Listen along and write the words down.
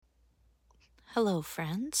Hello,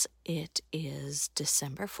 friends. It is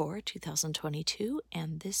December 4, 2022,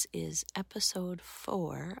 and this is episode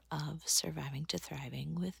 4 of Surviving to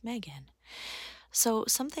Thriving with Megan. So,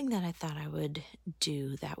 something that I thought I would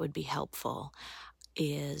do that would be helpful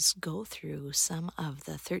is go through some of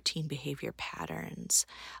the 13 behavior patterns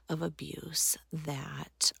of abuse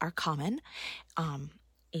that are common,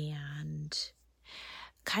 and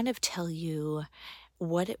kind of tell you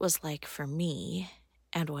what it was like for me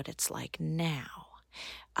and what it's like now.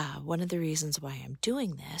 One of the reasons why I'm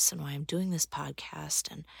doing this and why I'm doing this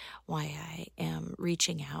podcast and why I am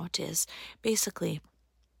reaching out is basically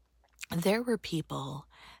there were people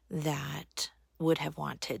that would have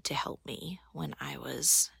wanted to help me when I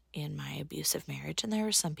was in my abusive marriage, and there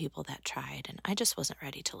were some people that tried, and I just wasn't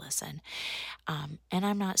ready to listen. And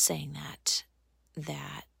I'm not saying that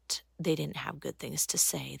they didn't have good things to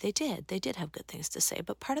say. They did have good things to say,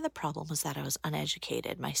 but part of the problem was that I was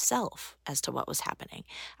uneducated myself as to what was happening.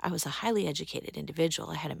 I was a highly educated individual.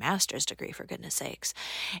 I had a master's degree, for goodness sakes.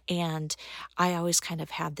 And I always kind of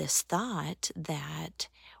had this thought that,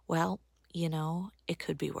 well, it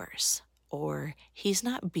could be worse. Or he's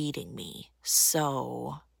not beating me,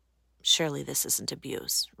 so surely this isn't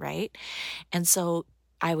abuse, right? And so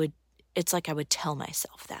it's like I would tell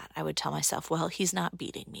myself that. I would tell myself, well, he's not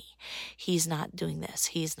beating me. He's not doing this.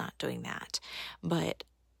 He's not doing that. But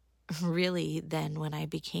really, then when I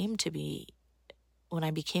became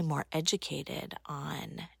more educated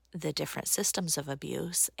on the different systems of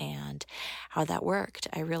abuse and how that worked,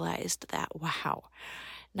 I realized that, wow,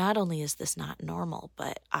 not only is this not normal,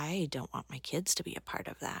 but I don't want my kids to be a part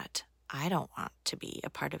of that. I don't want to be a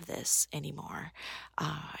part of this anymore.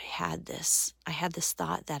 I had this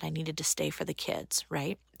thought that I needed to stay for the kids,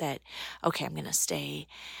 right? That, okay, I'm going to stay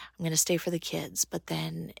for the kids. But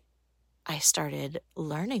then I started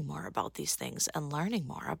learning more about these things and learning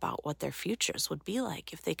more about what their futures would be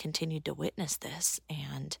like if they continued to witness this.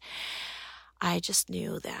 And I just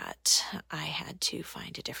knew that I had to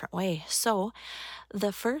find a different way. So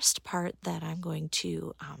the first part that I'm going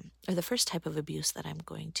to, or the first type of abuse that I'm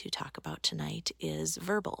going to talk about tonight is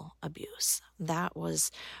verbal abuse. That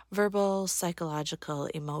was verbal, psychological,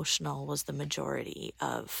 emotional was the majority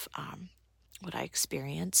of what I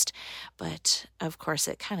experienced. But of course,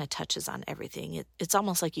 it kind of touches on everything. It's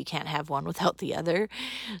almost like you can't have one without the other.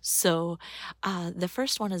 So the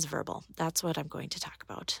first one is verbal. That's what I'm going to talk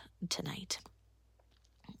about tonight.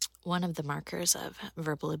 One of the markers of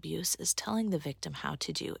verbal abuse is telling the victim how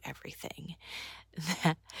to do everything.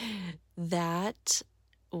 That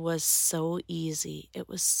was so easy. It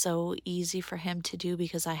was so easy for him to do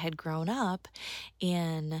because I had grown up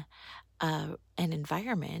in an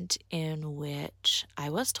environment in which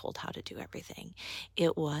I was told how to do everything.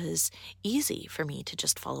 It was easy for me to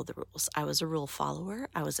just follow the rules. I was a rule follower.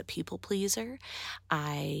 I was a people pleaser.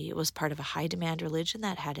 I was part of a high demand religion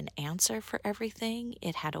that had an answer for everything.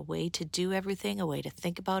 It had a way to do everything, a way to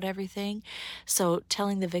think about everything. So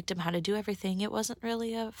telling the victim how to do everything, it wasn't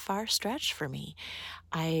really a far stretch for me.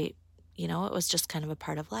 It was just kind of a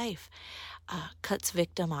part of life. Cuts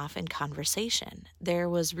victim off in conversation. There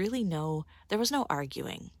was no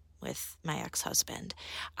arguing with my ex-husband.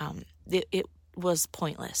 It was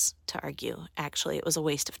pointless to argue. Actually, it was a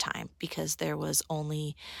waste of time because there was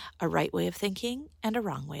only a right way of thinking and a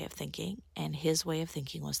wrong way of thinking, and his way of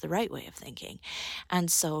thinking was the right way of thinking.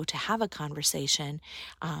 And so to have a conversation,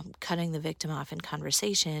 cutting the victim off in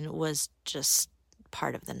conversation was just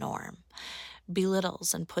part of the norm.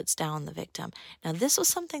 Belittles and puts down the victim. Now, this was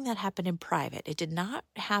something that happened in private. It did not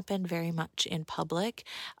happen very much in public.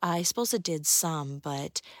 I suppose it did some,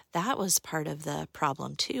 but that was part of the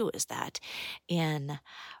problem too, is that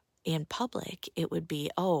in public, it would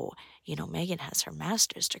be, Megan has her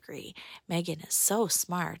master's degree. Megan is so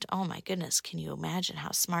smart. Oh my goodness, can you imagine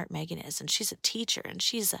how smart Megan is? And she's a teacher, and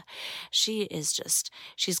she's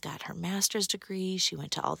got her master's degree. She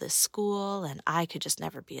went to all this school, and I could just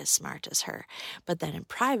never be as smart as her. But then in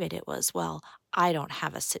private, it was, well, I don't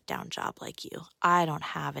have a sit-down job like you. I don't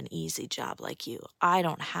have an easy job like you. I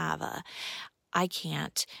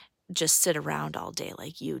can't just sit around all day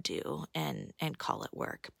like you do and call it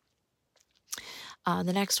work.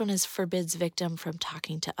 The next one is forbids victim from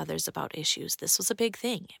talking to others about issues. This was a big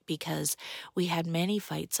thing because we had many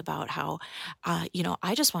fights about how, I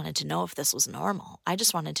just wanted to know if this was normal. I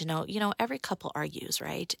just wanted to know, every couple argues,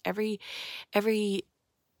 right? Every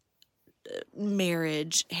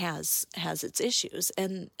marriage has its issues,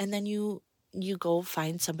 and then you you go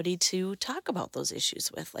find somebody to talk about those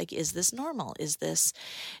issues with. Like, is this normal?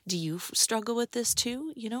 Do you struggle with this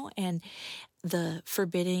too? And the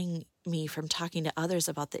forbidding me from talking to others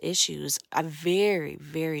about the issues, I very,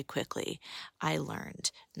 very quickly, I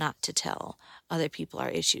learned not to tell other people our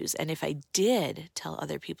issues. And if I did tell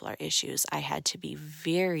other people our issues, I had to be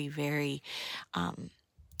very, very, um,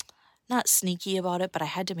 not sneaky about it, but I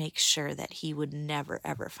had to make sure that he would never,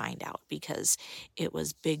 ever find out, because it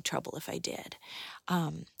was big trouble if I did.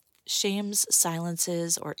 Um, Shames,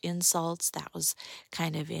 silences, or insults, that was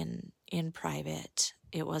kind of in private.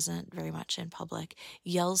 It wasn't very much in public.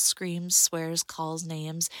 Yells, screams, swears, calls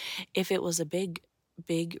names. If it was a big,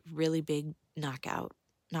 big, really big knockdown,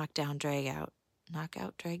 drag out,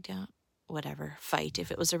 knockout, drag down, whatever, fight.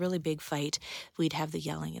 If it was a really big fight, we'd have the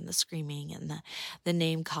yelling and the screaming and the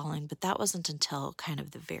name calling. But that wasn't until kind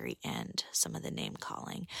of the very end, some of the name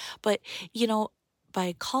calling. But,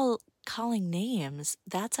 by calling names,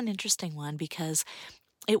 that's an interesting one, because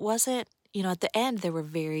it wasn't, at the end, there were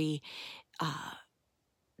very uh,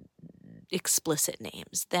 explicit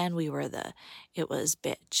names. Then it was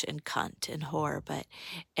bitch and cunt and whore. But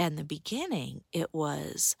in the beginning, it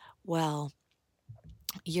was, well,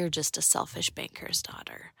 you're just a selfish banker's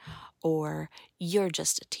daughter, or you're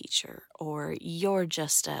just a teacher, or you're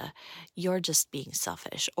just being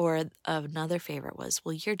selfish. Or another favorite was,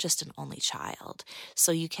 well, you're just an only child,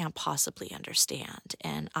 so you can't possibly understand,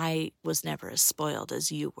 and I was never as spoiled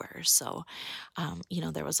as you were. So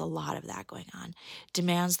there was a lot of that going on.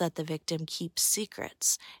 Demands that the victim keep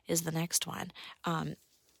secrets is the next one.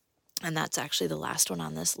 And that's actually the last one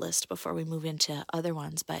on this list before we move into other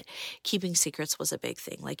ones. But keeping secrets was a big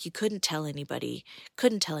thing. Like, you couldn't tell anybody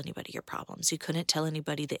your problems. You couldn't tell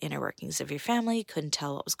anybody the inner workings of your family. You couldn't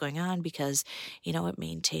tell what was going on, because, it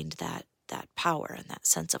maintained that power and that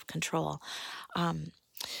sense of control.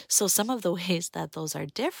 So some of the ways that those are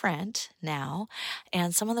different now,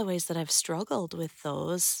 and some of the ways that I've struggled with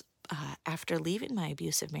those after leaving my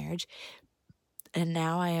abusive marriage, and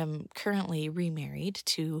now I am currently remarried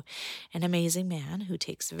to an amazing man who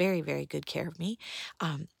takes very, very good care of me.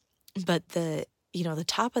 But the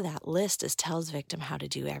top of that list is tells victim how to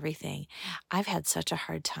do everything. I've had such a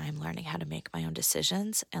hard time learning how to make my own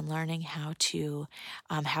decisions and learning how to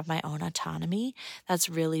have my own autonomy. That's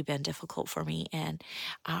really been difficult for me. And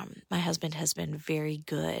my husband has been very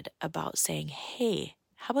good about saying, hey,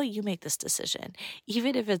 how about you make this decision?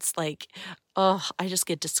 Even if it's like, oh, I just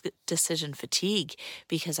get decision fatigue,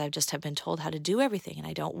 because I just have been told how to do everything, and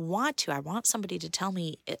I don't want to. I want somebody to tell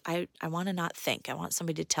me. I want to not think. I want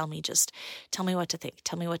somebody to tell me, just tell me what to think,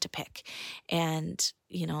 tell me what to pick. And,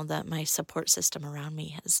 that my support system around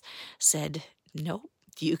me has said, no,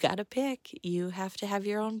 you got to pick. You have to have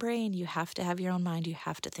your own brain. You have to have your own mind. You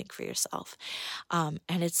have to think for yourself. And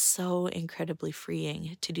it's so incredibly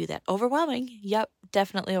freeing to do that. Overwhelming. Yep,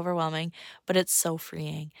 definitely overwhelming, but it's so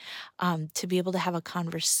freeing to be able to have a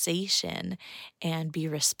conversation and be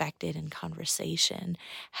respected in conversation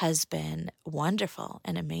has been wonderful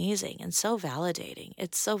and amazing and so validating.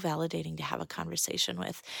 It's so validating to have a conversation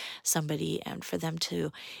with somebody, and for them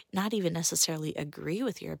to not even necessarily agree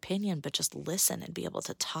with your opinion, but just listen and be able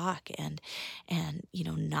to talk and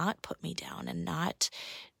not put me down and not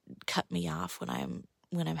cut me off when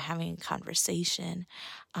I'm having a conversation.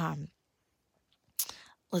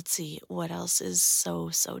 Let's see what else is so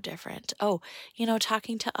different. Oh,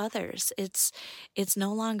 talking to others. It's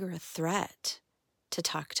no longer a threat to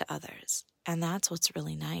talk to others. And that's what's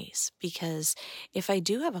really nice, because if I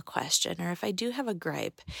do have a question or if I do have a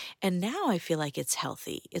gripe, and now I feel like it's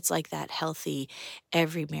healthy. It's like that healthy,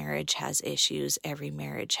 every marriage has issues. Every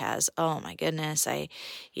marriage has, oh my goodness, I,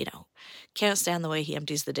 can't stand the way he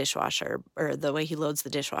empties the dishwasher or the way he loads the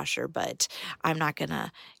dishwasher, but I'm not going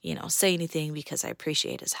to, say anything because I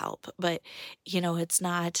appreciate his help. But,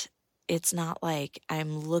 it's not like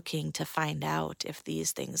I'm looking to find out if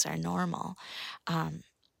these things are normal. Um,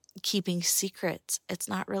 Keeping secrets, it's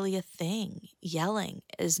not really a thing. Yelling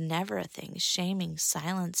is never a thing. Shaming,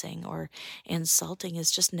 silencing, or insulting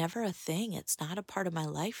is just never a thing. It's not a part of my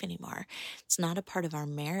life anymore. It's not a part of our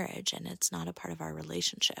marriage, and it's not a part of our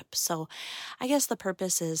relationship. So I guess the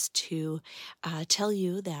purpose is to tell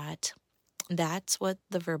you that that's what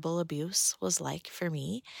the verbal abuse was like for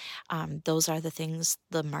me. Those are the things,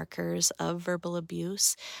 the markers of verbal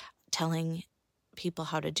abuse: telling people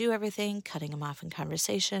how to do everything, cutting them off in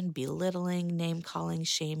conversation, belittling, name calling,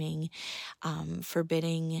 shaming,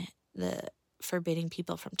 forbidding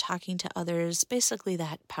people from talking to others. Basically,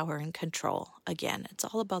 that power and control. Again, it's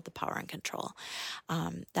all about the power and control.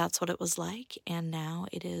 That's what it was like, and now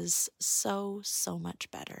it is so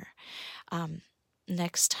much better. Um,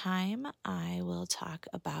 next time I will talk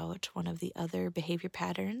about one of the other behavior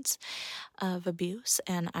patterns of abuse,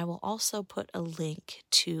 and I will also put a link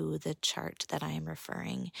to the chart that I am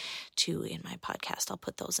referring to in my podcast. I'll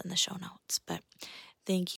put those in the show notes. But thank